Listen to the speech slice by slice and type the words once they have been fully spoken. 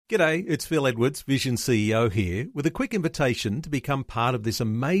G'day, it's Phil Edwards, Vision CEO here, with a quick invitation to become part of this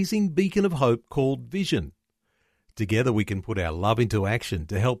amazing beacon of hope called Vision. Together we can put our love into action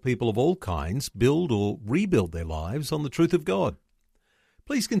to help people of all kinds build or rebuild their lives on the truth of God.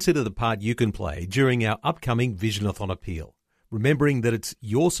 Please consider the part you can play during our upcoming Visionathon appeal, remembering that it's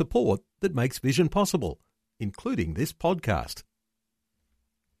your support that makes Vision possible, including this podcast.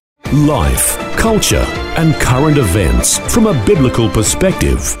 Life, culture, and current events from a biblical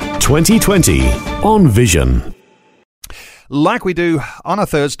perspective. 2020 on Vision. Like we do on a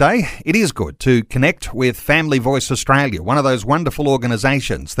Thursday, it is good to connect with Family Voice Australia, one of those wonderful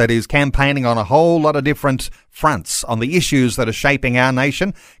organisations that is campaigning on a whole lot of different fronts on the issues that are shaping our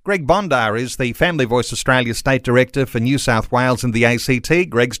nation. Greg Bondar is the Family Voice Australia State Director for New South Wales and the ACT.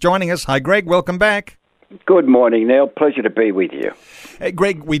 Greg's joining us. Hi, Greg. Welcome back. Good morning, Neil. Pleasure to be with you.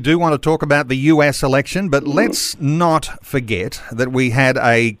 Greg, we do want to talk about the US election, but let's not forget that we had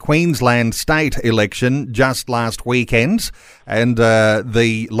a Queensland state election just last weekend, and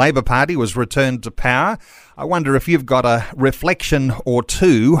the Labor Party was returned to power. I wonder if you've got a reflection or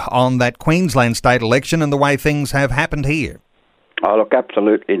two on that Queensland state election and the way things have happened here. Oh, look,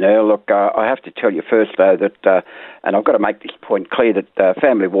 absolutely, Neil. Look, I have to tell you first, though, that, and I've got to make this point clear, that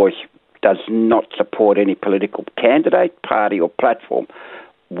Family Voice does not support any political candidate, party or platform.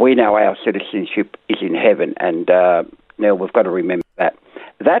 We know our citizenship is in heaven, and now we've got to remember that.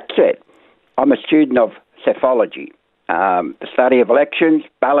 That said, I'm a student of psephology, the study of elections,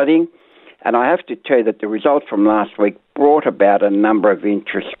 balloting, and I have to tell you that the results from last week brought about a number of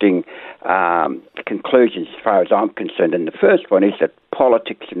interesting conclusions as far as I'm concerned. And the first one is that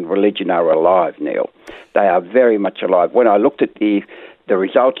politics and religion are alive, Neil. They are very much alive. When I looked at the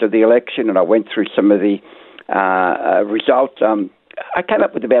results of the election and I went through some of the results, I came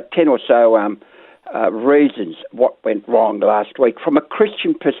up with about 10 or so reasons what went wrong last week from a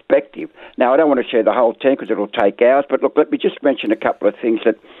Christian perspective. Now, I don't want to share the whole 10 because it'll take hours, but look, let me just mention a couple of things.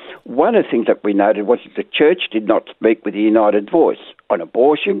 That one of the things that we noted was that the church did not speak with a united voice on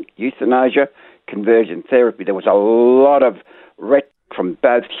abortion, euthanasia, conversion therapy. There was a lot of rhetoric from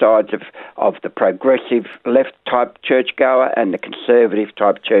both sides of the progressive left-type churchgoer and the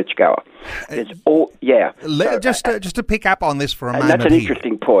conservative-type churchgoer. It's all, yeah. Just to pick up on this for a moment. That's an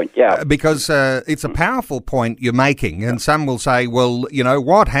interesting point, yeah. Because it's a powerful point you're making, and some will say, well, you know,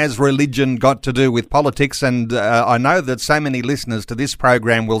 what has religion got to do with politics? And I know that so many listeners to this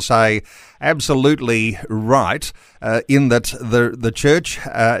program will say, absolutely right, in that the church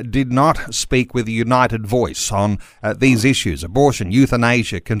did not speak with a united voice on these issues: abortion,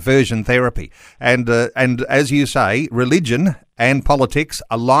 euthanasia, conversion therapy, and as you say, religion and politics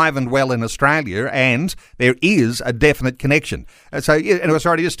alive and well in Australia, and there is a definite connection. So, and I'm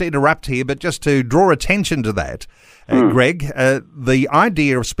sorry just to interrupt here, but just to draw attention to that, Greg, the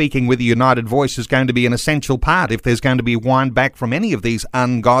idea of speaking with a united voice is going to be an essential part if there's going to be wind back from any of these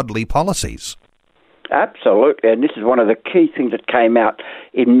ungodly policies. Absolutely, and this is one of the key things that came out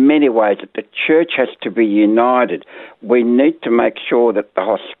in many ways, that the church has to be united. We need to make sure that the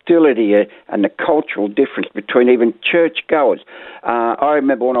hostility and the cultural difference between even churchgoers. I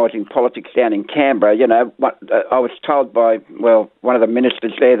remember when I was in politics down in Canberra, you know, I was told by, one of the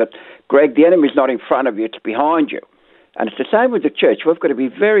ministers there that, Greg, the enemy's not in front of you, it's behind you. And it's the same with the church. We've got to be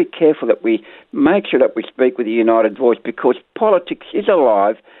very careful that we make sure that we speak with a united voice, because politics is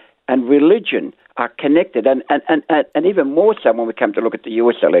alive and religion are connected, and even more so when we come to look at the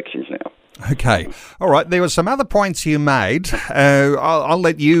US elections now. Okay. All right. There were some other points you made. I'll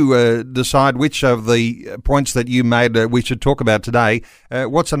let you decide which of the points that you made we should talk about today.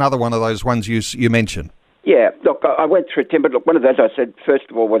 What's another one of those ones you mentioned? Yeah, look, I went through 10, but look, one of those I said,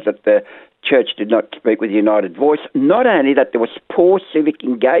 first of all, was that the church did not speak with a united voice. Not only that, there was poor civic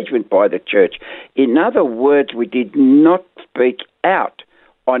engagement by the church. In other words, we did not speak out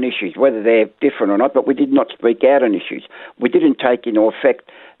on issues, whether they're different or not, but we did not speak out on issues. We didn't take into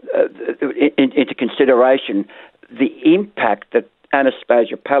consideration the impact that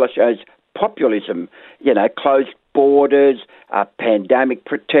Anastasia Palaszczuk's populism, you know, closed borders, pandemic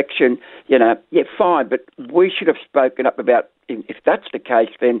protection, you know, yeah, fine, but we should have spoken up about, if that's the case,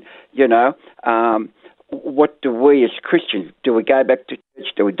 then, you know, what do we as Christians, do we go back to church,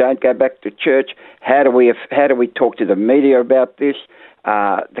 do we don't go back to church, how do we talk to the media about this?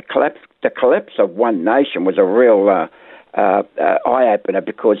 The collapse of One Nation was a real eye-opener,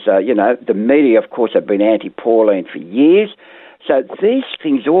 because, you know, the media, of course, have been anti-Pauline for years. So these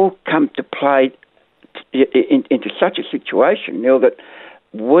things all come to play into such a situation, Neil, that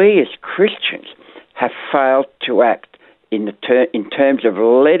we as Christians have failed to act in terms of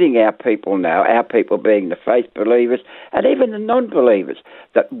letting our people know, our people being the faith believers and even the non-believers,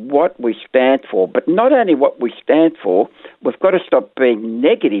 that what we stand for, but not only what we stand for, we've got to stop being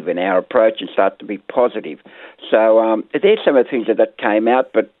negative in our approach and start to be positive. So there's some of the things that came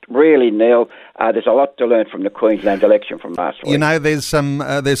out, but really, Neil, there's a lot to learn from the Queensland election from last week. You know, there's some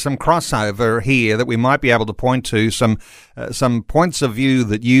crossover here that we might be able to point to, some points of view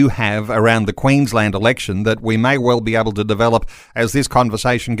that you have around the Queensland election that we may well be able to develop as this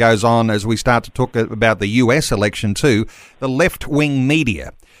conversation goes on, as we start to talk about the US election too, the left-wing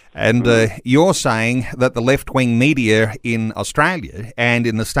media. And you're saying that the left-wing media in Australia and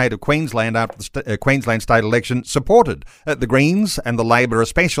in the state of Queensland after the Queensland state election supported the Greens and the Labor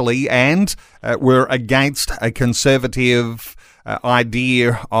especially, and were against a conservative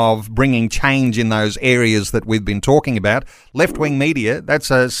idea of bringing change in those areas that we've been talking about. Left-wing media,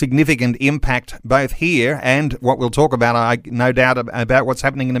 that's a significant impact both here and what we'll talk about, no doubt, about what's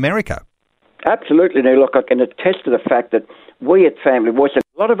happening in America. Absolutely. Now, look, I can attest to the fact that we at Family Voice and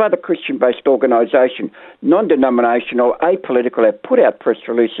a lot of other Christian-based organisations, non-denominational, apolitical, have put out press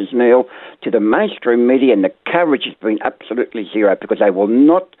releases, Neil, to the mainstream media, and the coverage has been absolutely zero because they will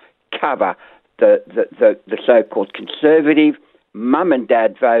not cover the so-called conservative mum and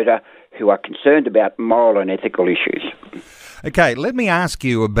dad voter who are concerned about moral and ethical issues. Okay, let me ask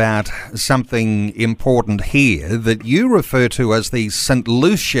you about something important here that you refer to as the St.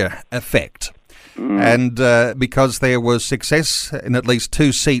 Lucia effect. And because there was success in at least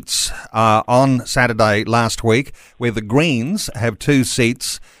 2 seats on Saturday last week, where the Greens have 2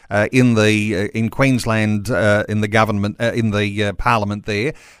 seats in Queensland in the government in the Parliament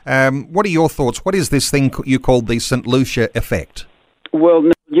there. What are your thoughts? What is this thing you called the St. Lucia effect? Well,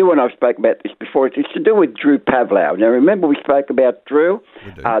 you and I spoke about this before. It's to do with Drew Pavlov. Now, remember we spoke about Drew,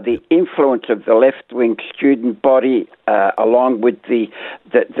 the influence of the left-wing student body, along with the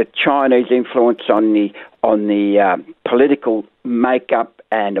Chinese influence on the political makeup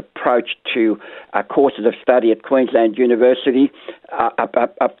and approach to courses of study at Queensland University,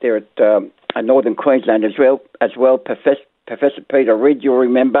 up there at Northern Queensland as well. Professor Peter Reid, you'll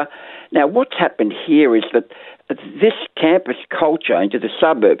remember. Now, what's happened here is that this campus culture into the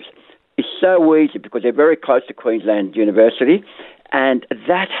suburbs is so easy because they're very close to Queensland University, and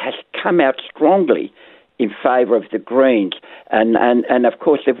that has come out strongly in favour of the Greens. And of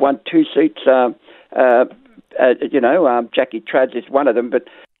course, they've won 2 seats. Jackie Trads is one of them. But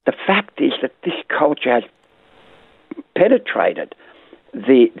the fact is that this culture has penetrated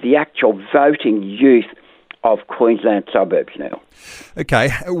the actual voting youth of Queensland suburbs now. Okay,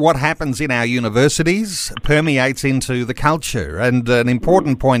 what happens in our universities permeates into the culture, and an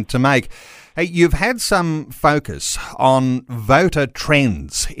important point to make. Hey, you've had some focus on voter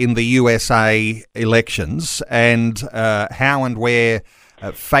trends in the USA elections and how and where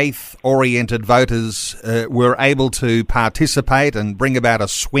faith-oriented voters were able to participate and bring about a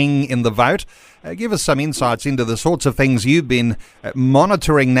swing in the vote. Give us some insights into the sorts of things you've been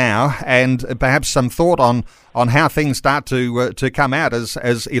monitoring now, and perhaps some thought on how things start to come out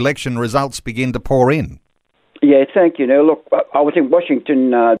as election results begin to pour in. Yeah, thank you. Now, look, I was in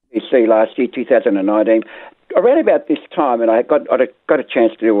Washington, D.C. last year, 2019, around about this time, and I got a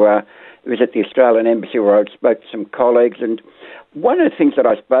chance to visit the Australian Embassy where I spoke to some colleagues, and one of the things that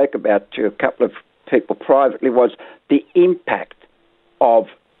I spoke about to a couple of people privately was the impact of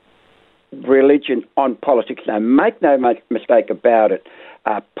religion on politics. Now, make no mistake about it,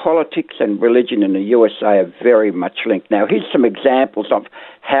 politics and religion in the USA are very much linked. Now, here's some examples of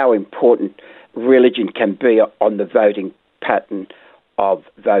how important religion can be on the voting pattern of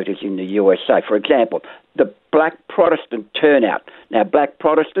voters in the USA. For example, the black Protestant turnout. Now, black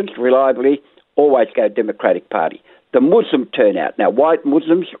Protestants reliably always go Democratic Party. The Muslim turnout. Now, white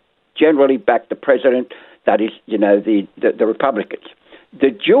Muslims generally back the president, that is, the Republicans. The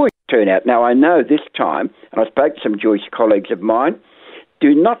Jewish turnout. Now, I know this time, and I spoke to some Jewish colleagues of mine,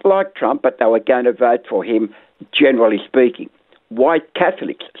 do not like Trump, but they were going to vote for him, generally speaking. White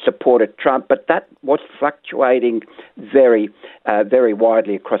Catholics supported Trump, but that was fluctuating very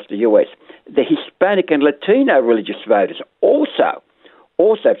widely across the US. The Hispanic and Latino religious voters also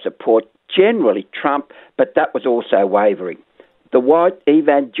support generally Trump, but that was also wavering. The white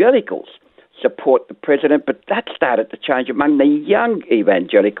evangelicals support the president, but that started to change among the young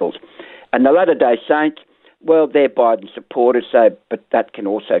evangelicals. And the Latter-day Saints, well, they're Biden supporters, but that can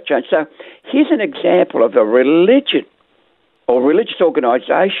also change. So here's an example of a religion or religious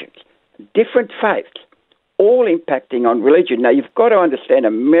organisations, different faiths, all impacting on religion. Now, you've got to understand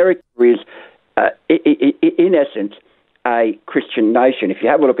America is, in essence, a Christian nation. If you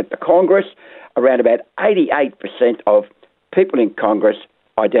have a look at the Congress, around about 88% of people in Congress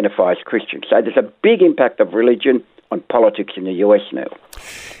identify as Christians. So there's a big impact of religion on politics in the US now.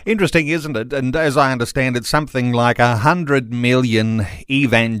 Interesting, isn't it? And as I understand it, something like 100 million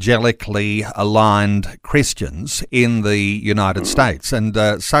evangelically aligned Christians in the United States, and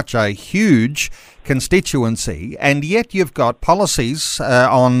such a huge constituency, and yet you've got policies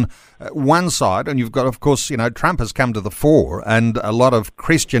on one side, and you've got, of course, Trump has come to the fore and a lot of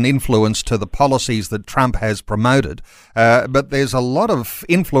Christian influence to the policies that Trump has promoted, but there's a lot of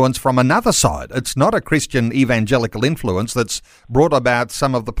influence from another side. It's not a Christian evangelical influence that's brought about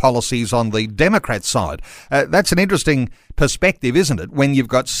some of the policies on the Democrat side. That's an interesting perspective, isn't it, when you've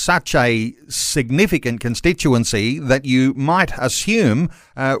got such a significant constituency that you might assume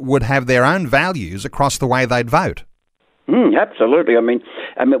would have their own values across the way they'd vote. Absolutely. I mean,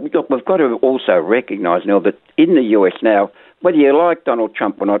 look, we've got to also recognise now that in the US now, whether you like Donald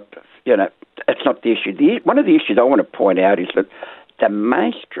Trump or not, it's not the issue. One of the issues I want to point out is that the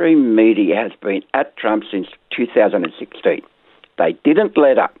mainstream media has been at Trump since 2016. They didn't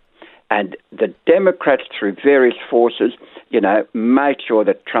let up. And the Democrats, through various forces, made sure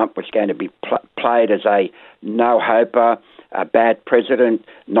that Trump was going to be played as a no-hoper, a bad president,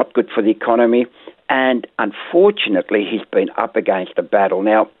 not good for the economy. And unfortunately, he's been up against a battle.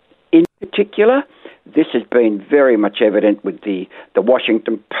 Now, in particular, this has been very much evident with the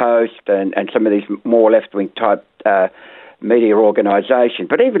Washington Post and some of these more left-wing type media organisations.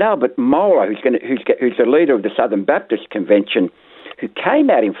 But even Albert Mohler, who's the leader of the Southern Baptist Convention, who came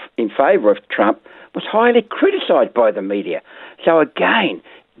out in favour of Trump, was highly criticised by the media. So again,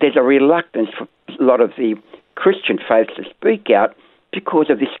 there's a reluctance for a lot of the Christian faith to speak out because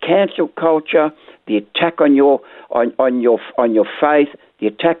of this cancel culture, the attack on your faith, the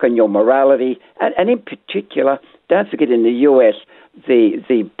attack on your morality, and in particular, don't forget in the US,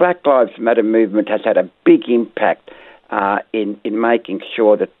 the Black Lives Matter movement has had a big impact in making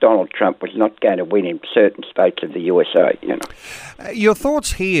sure that Donald Trump was not going to win in certain states of the USA. Your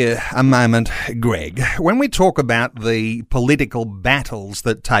thoughts here a moment, Greg, when we talk about the political battles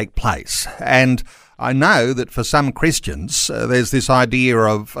that take place, and I know that for some Christians, there's this idea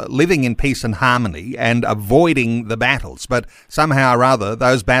of living in peace and harmony and avoiding the battles. But somehow or other,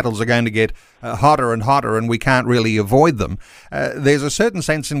 those battles are going to get hotter and hotter and we can't really avoid them. There's a certain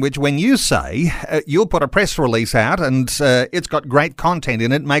sense in which when you say you'll put a press release out and it's got great content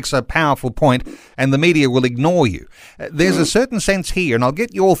in it, makes a powerful point, and the media will ignore you. There's a certain sense here, and I'll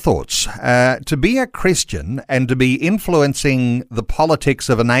get your thoughts, to be a Christian and to be influencing the politics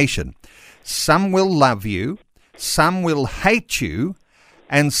of a nation. Some will love you, some will hate you,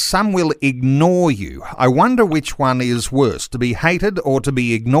 and some will ignore you. I wonder which one is worse, to be hated or to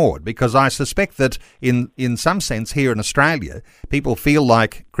be ignored, because I suspect that in some sense here in Australia, people feel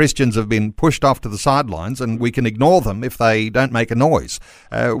like Christians have been pushed off to the sidelines and we can ignore them if they don't make a noise.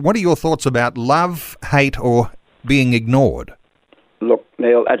 What are your thoughts about love, hate, or being ignored? Look,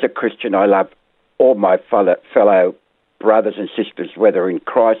 Neil, as a Christian, I love all my fellow brothers and sisters, whether in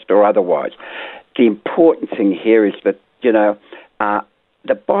Christ or otherwise. The important thing here is that,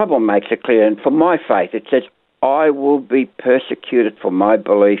 the Bible makes it clear, and for my faith, it says, I will be persecuted for my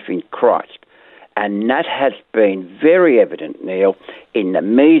belief in Christ. And that has been very evident, Neil, in the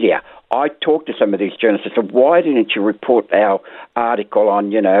media. I talked to some of these journalists and said, why didn't you report our article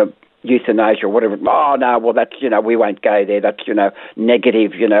on, euthanasia or whatever? Oh, no, well, that's, we won't go there. That's,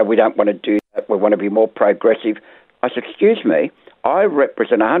 negative, we don't want to do that. We want to be more progressive. I said, excuse me, I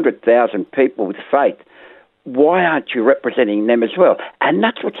represent 100,000 people with faith. Why aren't you representing them as well? And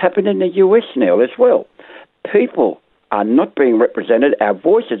that's what's happened in the US, Neil, as well. People are not being represented. Our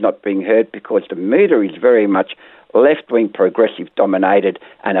voice is not being heard because the media is very much left-wing, progressive dominated,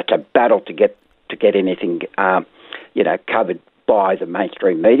 and it's a battle to get anything, covered by the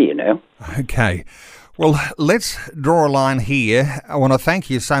mainstream media now. Okay. Well, let's draw a line here. I want to thank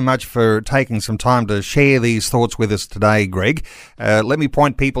you so much for taking some time to share these thoughts with us today, Greg. Let me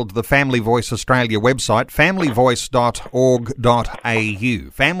point people to the Family Voice Australia website,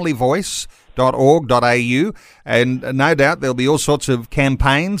 familyvoice.org.au. familyvoice.org.au, and no doubt there'll be all sorts of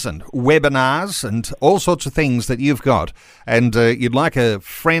campaigns and webinars and all sorts of things that you've got, and you'd like a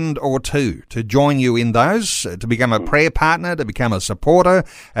friend or two to join you in those, to become a prayer partner, to become a supporter,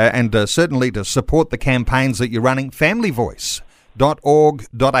 and certainly to support the campaigns that you're running.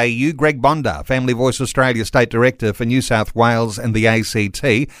 familyvoice.org.au. Greg Bondar, Family Voice Australia State Director for New South Wales and the ACT.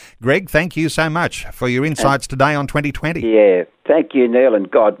 Greg, thank you so much for your insights today on 2020. Yeah, thank you, Neil,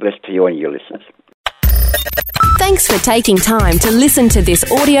 and God bless to you and your listeners. Thanks for taking time to listen to this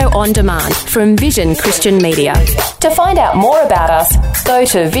audio on demand from Vision Christian Media. To find out more about us, go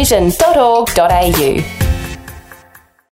to vision.org.au.